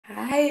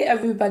Hi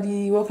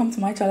everybody, welcome to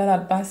my channel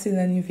Advanced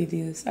Learning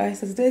Videos. Alright,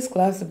 so today's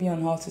class will be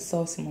on how to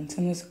solve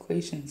simultaneous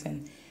equations,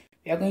 and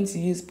we are going to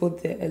use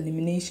both the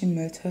elimination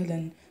method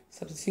and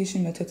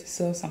substitution method to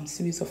solve some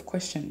series of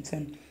questions,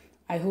 and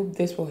I hope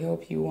this will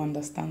help you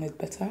understand it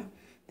better.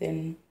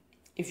 Then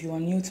if you are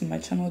new to my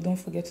channel, don't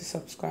forget to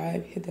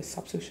subscribe, hit the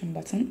subscription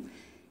button,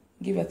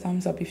 give a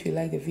thumbs up if you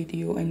like the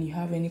video, and you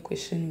have any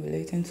question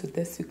relating to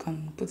this, you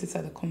can put it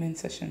at the comment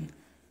section.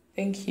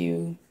 Thank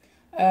you.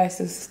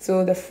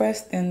 So the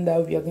first thing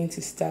that we are going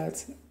to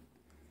start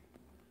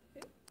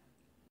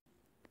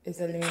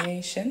is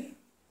elimination.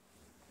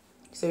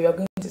 So we are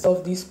going to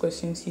solve these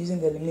questions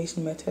using the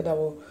elimination method. I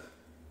will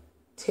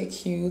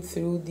take you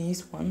through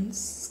these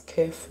ones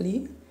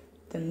carefully.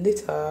 Then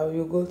later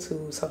we'll go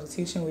to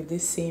substitution with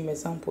these same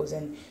examples,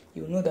 and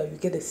you'll know that you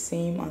get the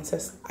same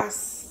answers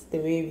as the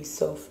way we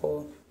solve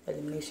for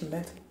elimination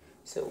method.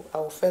 So I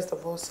will first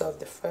of all solve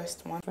the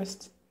first one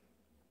first.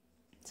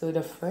 So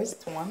the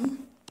first one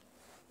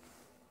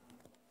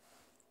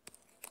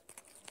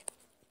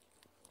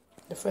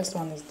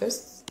is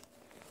this.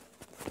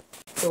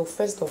 So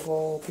first of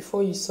all,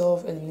 before you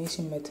solve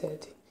elimination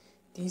method,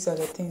 these are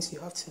the things you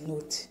have to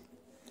note.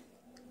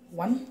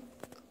 1,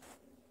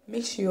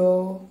 make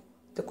sure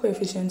the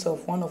coefficients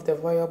of one of the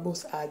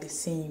variables are the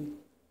same.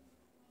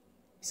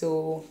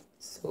 So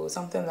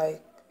something like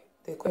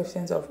the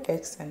coefficients of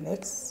x and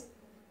x.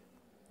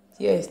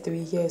 Here is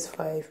 3, here is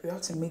 5. We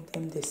have to make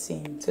them the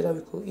same so that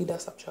we could either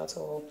subtract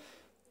or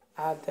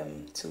add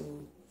them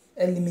to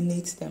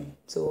eliminate them.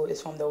 So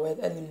it's from the word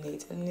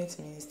eliminate. Eliminate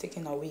means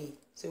taking away.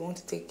 So you want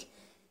to take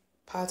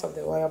part of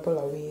the variable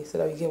away so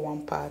that we get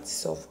one part,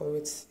 solve for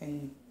it,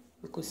 and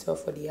we could solve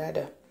for the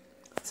other.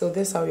 So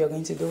this is how we are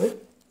going to do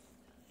it.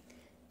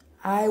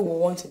 I will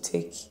want to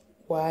take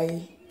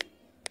y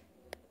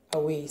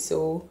away.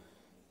 So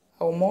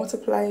I will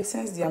multiply,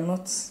 since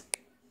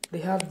they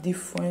have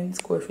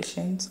different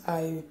coefficients,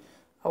 I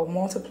will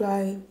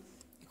multiply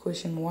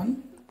equation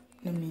 1.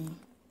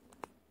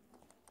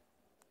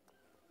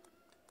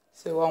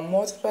 So I'll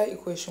multiply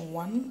equation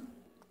 1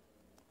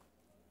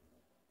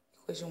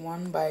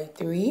 by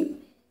 3.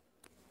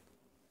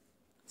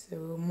 So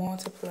we'll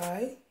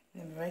multiply,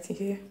 let me write it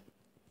here.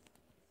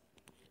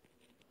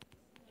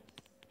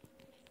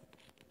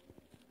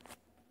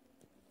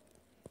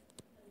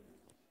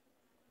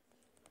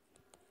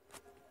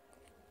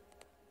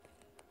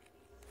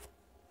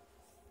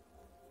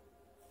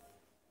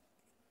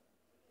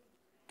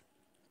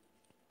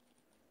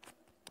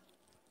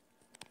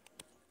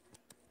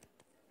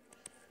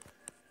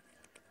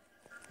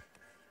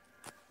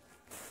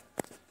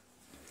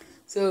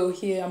 So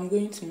here I'm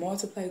going to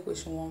multiply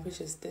equation 1,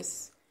 which is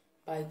this,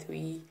 by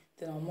 3.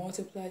 Then I'll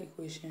multiply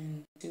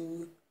equation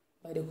 2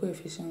 by the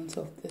coefficient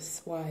of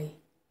this y.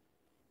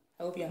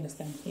 I hope you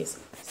understand. Yes.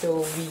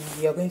 So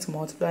we are going to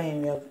multiply,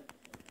 and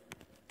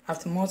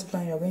after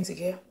multiplying, we are going to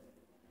get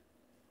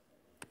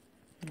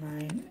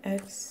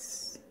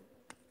 9x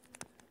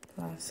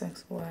plus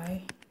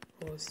xy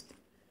equals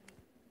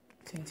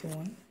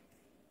 21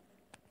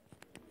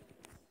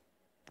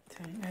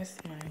 times s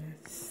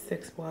minus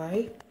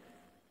 6y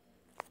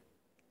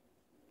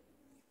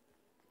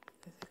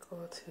is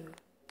equal to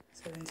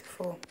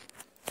 74.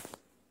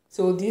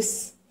 So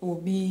this will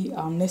be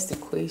our next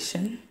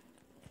equation.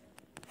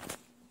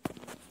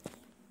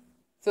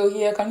 So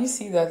here, can you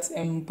see that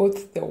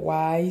both the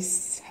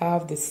y's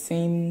have the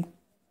same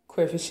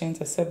coefficient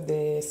except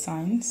the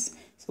signs?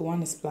 So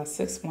one is plus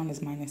 6, one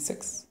is minus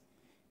 6.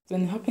 So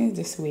when it happens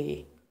this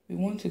way, we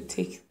want to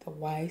take the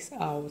y's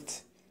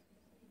out.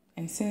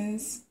 And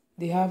since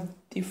they have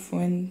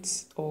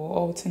different or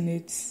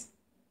alternate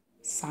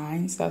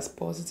signs, that's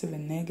positive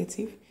and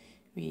negative,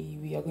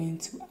 we are going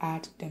to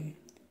add them.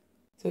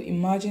 So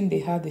imagine they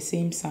have the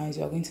same signs,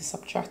 you are going to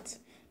subtract.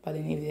 But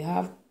then if they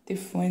have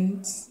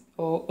different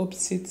or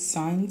opposite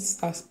signs,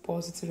 that's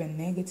positive and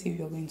negative,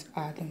 you're going to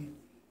add them.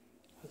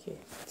 Okay,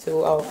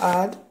 so I'll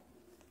add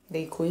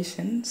the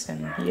equations,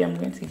 and here I'm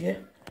going to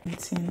get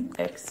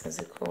 18x is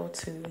equal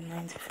to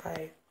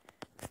 95.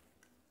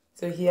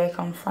 So here I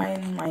can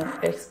find my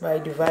x by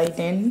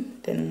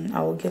dividing, then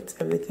I will get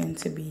everything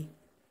to be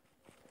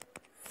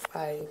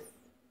 5.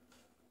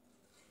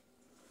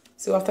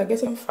 So after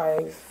getting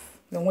 5,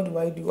 then what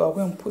do? I'll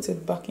go and put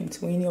it back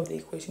into any of the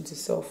equations to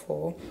solve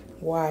for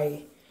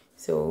y.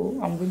 So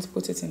I'm going to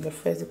put it in the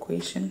first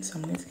equation. So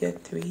I'm going to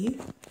get 3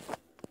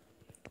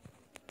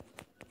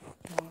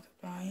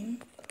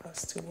 multiplying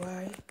plus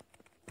 2y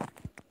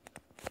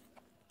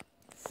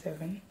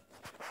 7.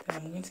 Then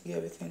I'm going to get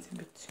everything to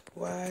be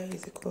 2y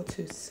is equal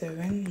to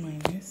 7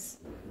 minus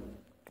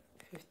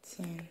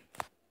 15.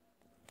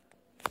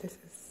 This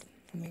is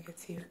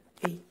negative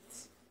 8.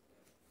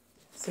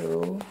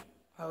 So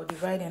I'll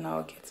divide and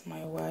I'll get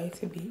my y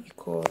to be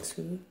equal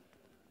to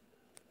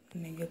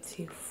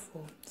negative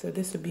 4. So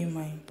this will be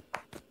my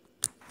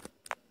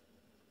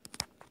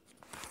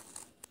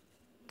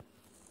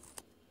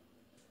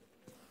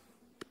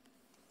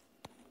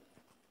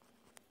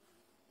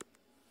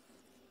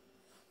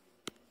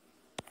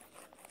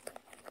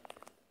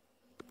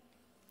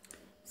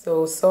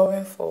So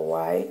solving for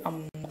y,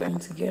 I'm going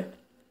to get,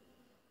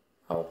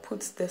 I'll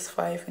put this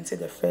 5 into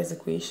the first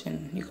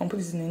equation. You can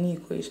put it in any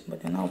equation, but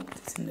then I'll put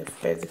it in the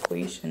first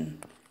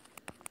equation.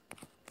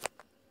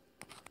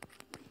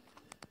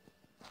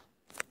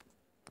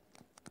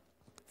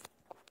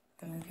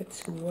 And I get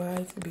to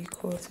y to be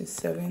equal to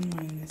 7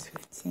 minus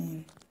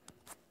 15,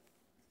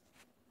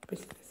 which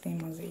is the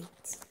same as 8.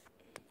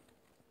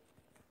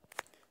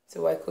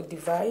 So I could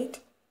divide.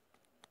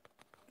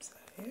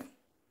 Sorry.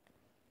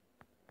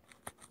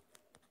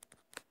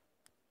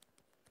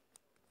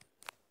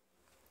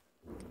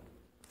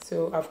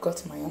 So I've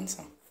got my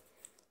answer.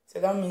 So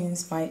that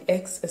means my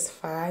x is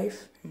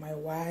 5 and my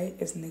y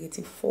is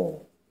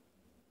 -4.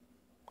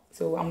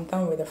 So I'm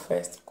done with the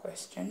first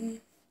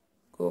question.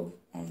 Go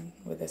on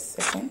with the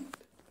second.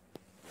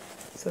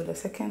 So the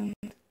second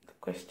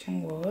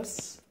question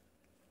was,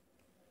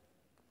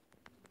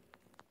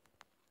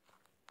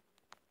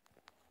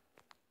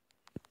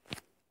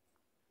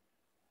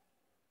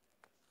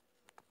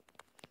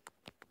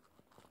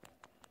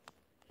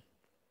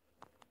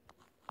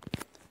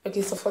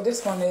 okay, so for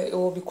this one it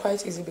will be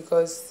quite easy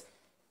because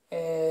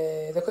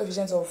the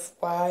coefficients of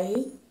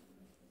y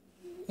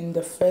in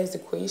the first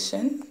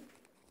equation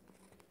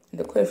and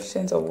the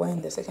coefficients of y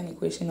in the second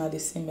equation are the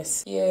same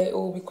as here. It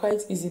will be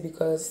quite easy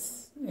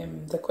because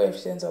the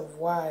coefficients of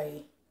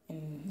y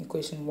in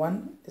equation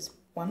 1 is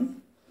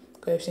 1,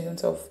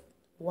 coefficients of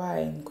y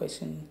in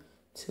equation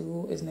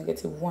 2 is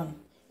 -1.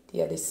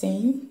 They are the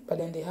same, but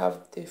then they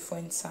have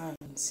different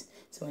signs.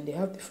 So when they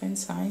have different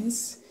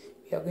signs,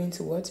 we are going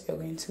to what? We are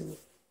going to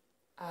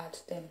add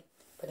them.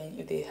 But then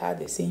if they had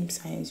the same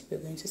signs, we are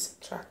going to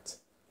subtract.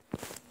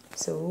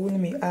 So let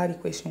me add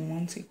equation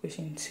 1 to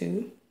equation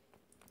 2.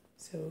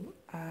 So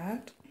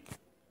add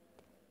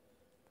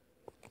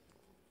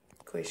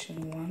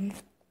equation 1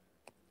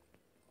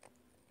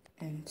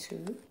 and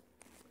 2.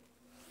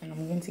 And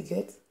I'm going to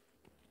get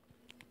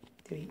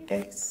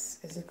 3x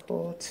is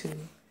equal to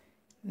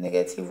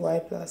 -y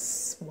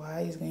plus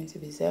y is going to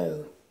be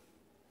 0.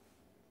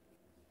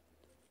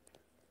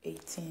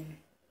 18.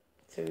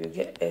 So we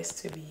get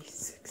s to be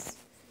 6.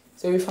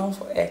 So we found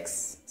for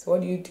x. So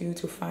what do you do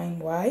to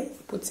find y?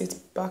 Put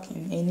it back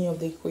in any of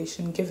the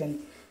equation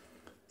given.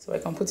 So I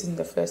can put it in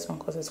the first one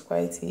because it's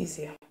quite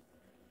easier.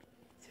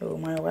 So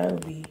my y will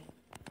be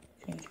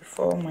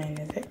 24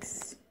 minus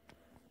x.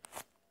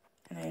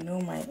 And I know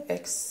my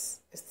x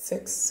is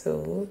 6,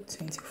 so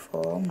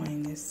 24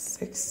 minus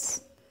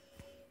 6.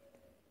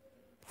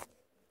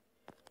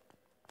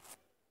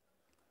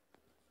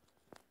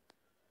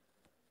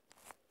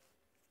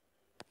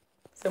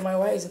 So my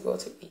y is equal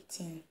to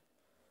 18.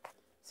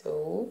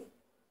 So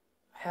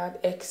I had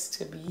x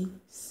to be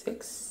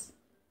 6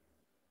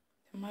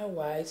 and my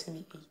y to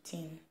be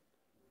 18.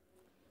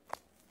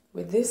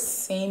 With this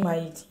same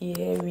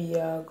idea, we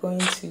are going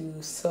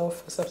to solve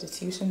for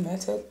substitution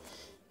method.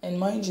 And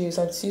mind you,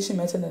 substitution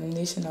method and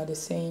elimination are the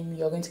same.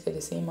 You're going to get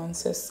the same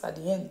answers at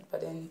the end,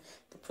 but then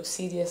the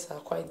procedures are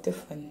quite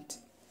different.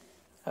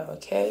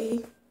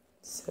 Okay,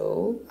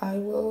 so I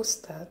will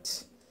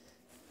start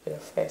with the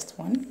first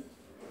one.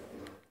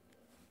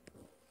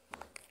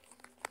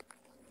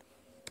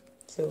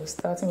 So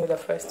starting with the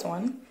first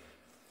one,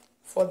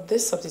 for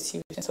this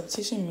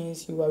substitution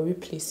means you are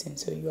replacing.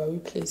 So you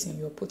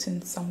are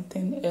putting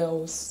something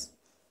else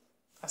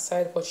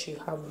aside what you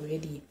have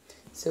already.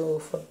 So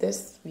for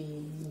this,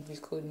 we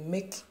could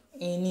make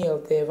any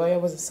of the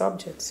variables a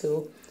subject.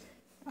 So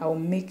I'll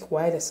make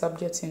y the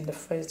subject in the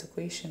first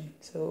equation.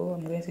 So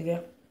I'm going to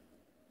get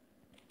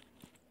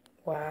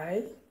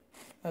y.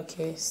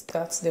 Okay,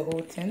 starts the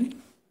whole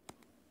thing.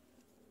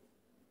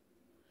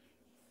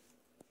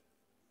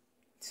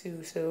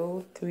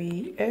 So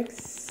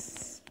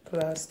 3x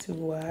plus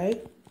 2y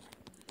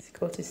is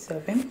equal to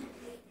 7.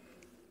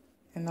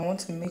 And I want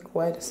to make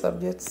y the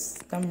subjects.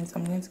 That means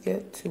I'm going to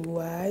get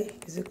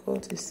 2y is equal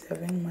to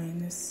 7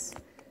 minus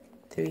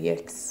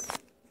 3x,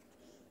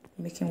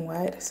 making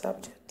y the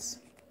subjects.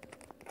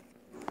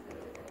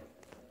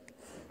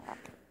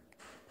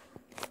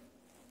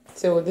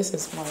 So this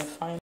is my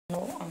final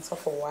answer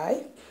for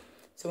y.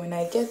 So when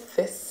I get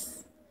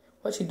this,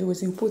 what you do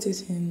is you put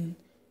it in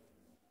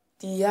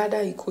the other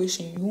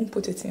equation. You won't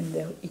put it in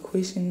the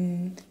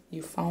equation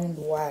you found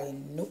y.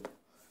 Nope.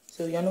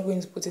 So you're not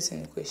going to put it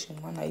in equation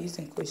 1. I used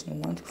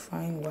equation 1 to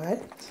find y,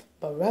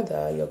 but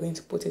rather you're going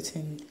to put it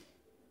in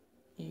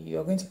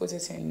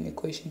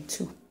equation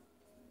 2.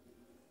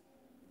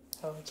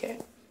 Okay.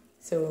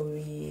 So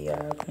we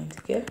are going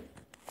to get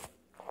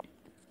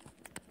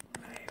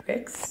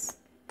 5x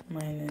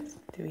minus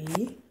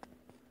 3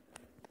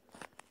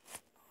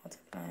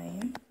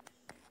 multiplying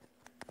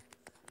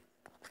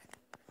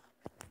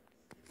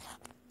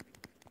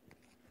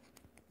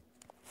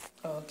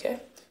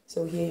okay.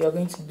 So here you're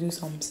going to do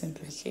some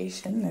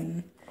simplification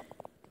and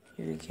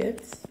you will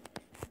get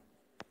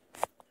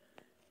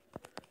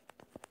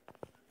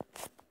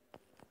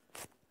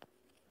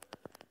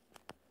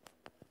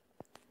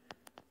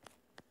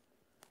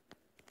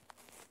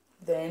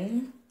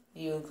then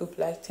you group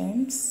like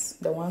terms.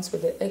 The ones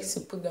with the x,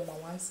 you put them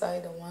on one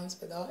side. The ones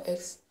without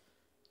x,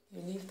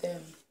 leave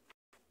them.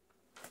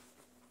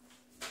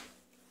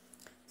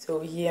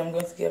 So here I'm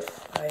going to get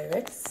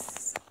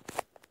 5x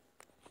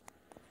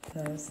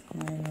plus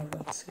 9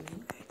 over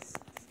 2x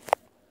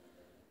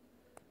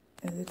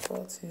is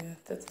equal to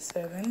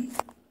 37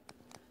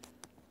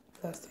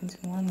 plus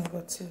 21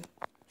 over 2.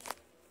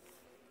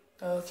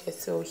 Okay,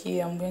 so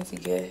here I'm going to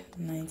get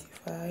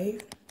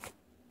 95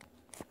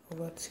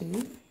 over 2,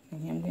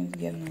 and here I'm going to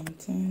get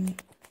 19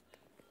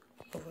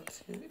 over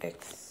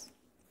 2x.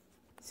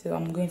 So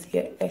I'm going to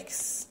get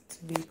x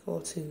to be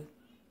equal to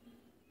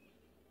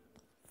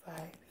 5.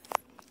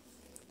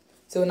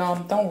 So now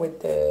I'm done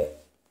with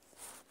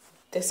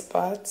this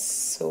part.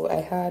 So I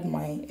had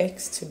my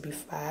x to be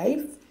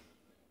 5.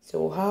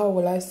 So how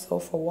will I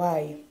solve for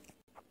y?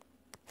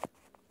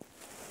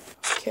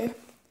 Okay,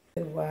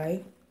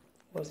 y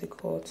was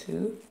equal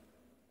to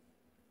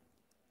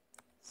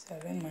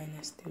 7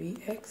 minus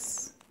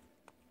 3x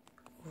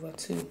over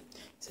 2.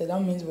 So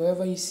that means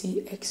wherever you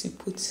see x, you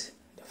put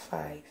the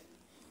 5.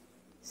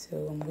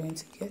 So I'm going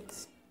to get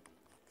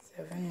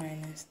 7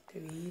 minus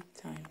 3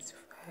 times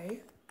 5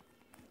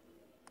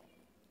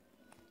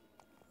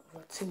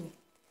 over 2.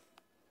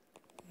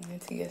 I'm going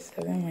to get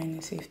 7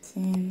 minus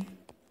 15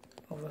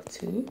 over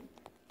 2.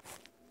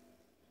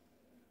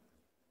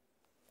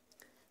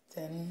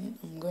 Then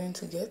I'm going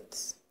to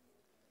get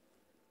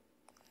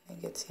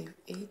negative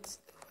 8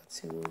 over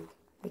 2,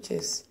 which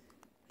is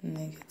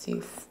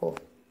negative 4.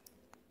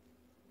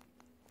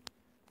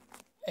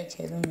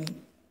 Okay, let me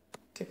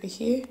keep it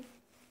here.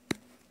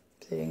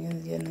 So you're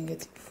going to get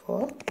negative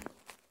 4.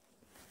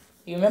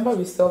 You remember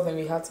we solved and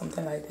we had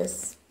something like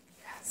this?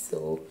 Yeah,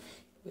 so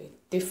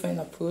with different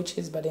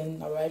approaches, but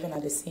then arriving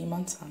at the same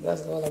answer.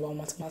 That's all about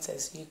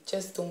mathematics. You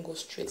just don't go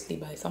straightly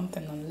by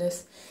something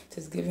unless it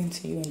is given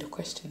to you in the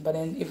question. But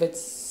then if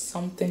it's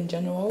something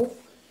general,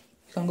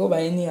 you can go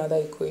by any other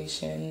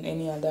equation,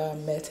 any other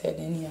method,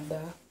 any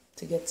other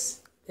to get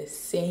the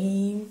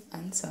same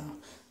answer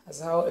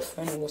as how a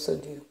friend will also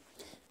do.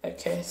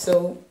 Okay,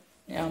 so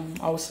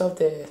I'll solve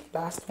the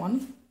last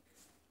one.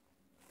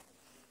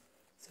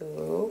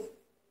 So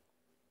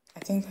I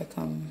think I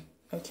can,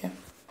 okay.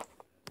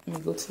 Let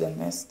me go to the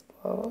next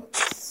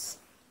box.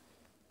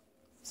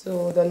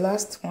 So the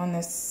last one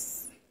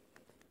is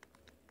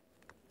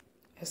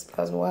x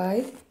plus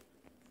y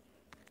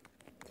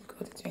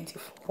equal to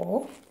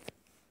 24.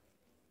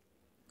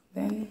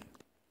 Then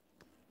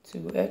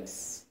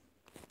 2x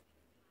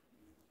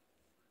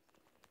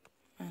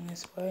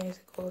minus y is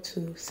equal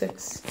to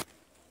 6.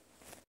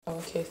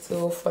 Okay,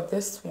 so for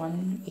this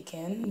one,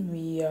 again,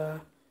 we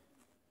are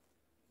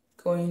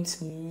going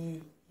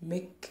to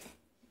make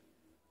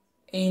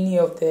any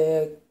of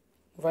the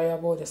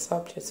variable the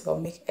subject. So I'll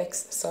make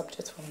x the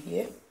subject from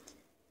here.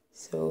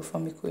 So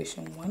from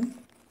equation 1,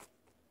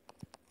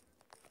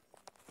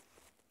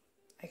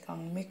 I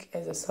can make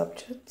x a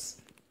subject.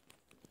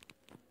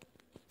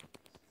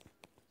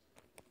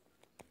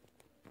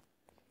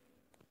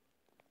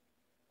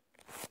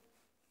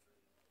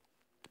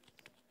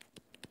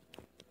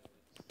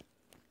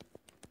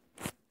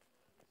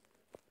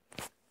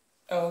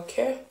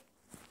 Okay,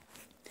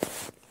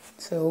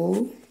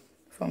 so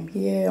from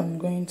here I'm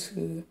going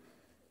to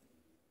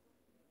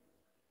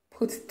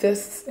put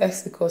this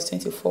x equals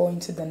 24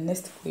 into the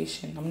next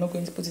equation. I'm not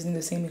going to put it in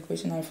the same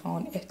equation I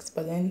found x,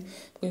 but then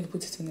I'm going to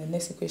put it in the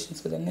next equation.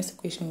 So the next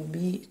equation will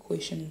be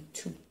equation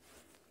 2.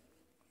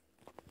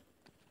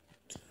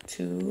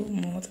 2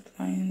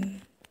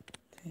 multiplying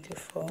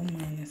 24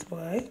 minus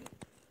y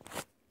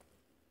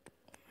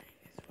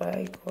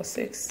equals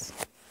 6.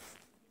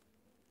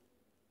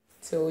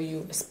 So you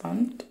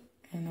expand,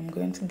 and I'm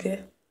going to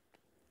get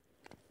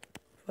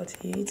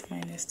 48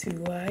 minus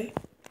 2y minus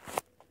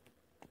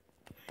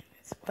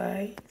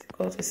y is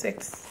equal to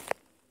 6.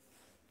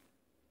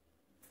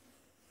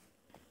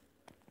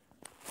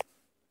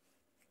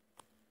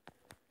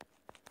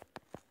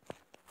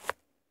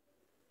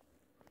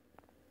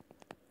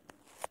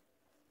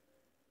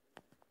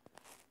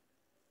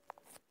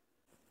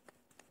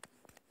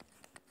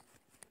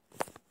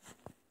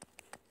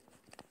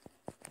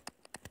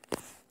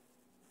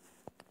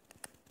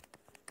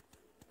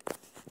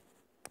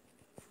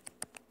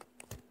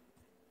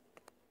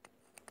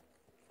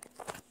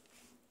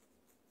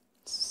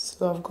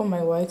 So I've got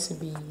my y to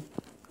be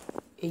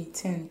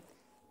 18.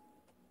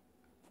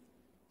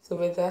 So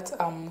with that,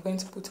 I'm going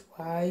to put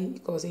y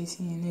equals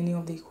 18 in any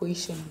of the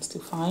equations to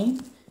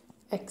find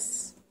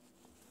x.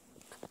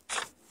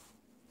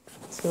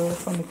 So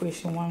from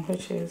equation 1,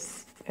 which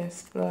is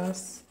s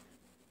plus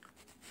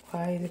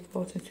y is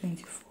equal to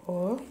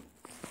 24.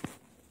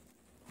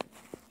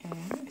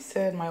 And it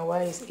said my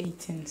y is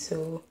 18,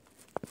 so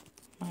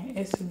my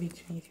s will be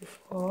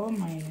 24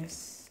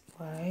 minus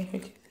y,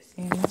 which is the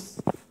same as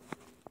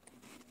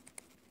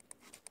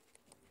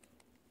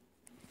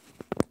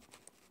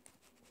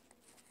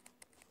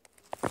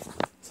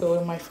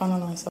so my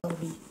final answer will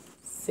be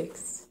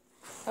 6.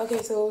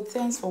 Okay, so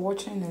thanks for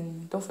watching,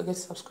 and don't forget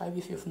to subscribe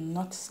if you've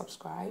not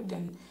subscribed.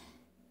 And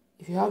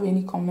if you have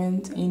any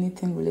comment,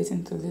 anything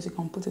relating to this, you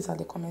can put it at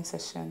the comment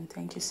section.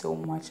 Thank you so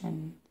much,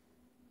 and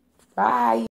bye. Bye.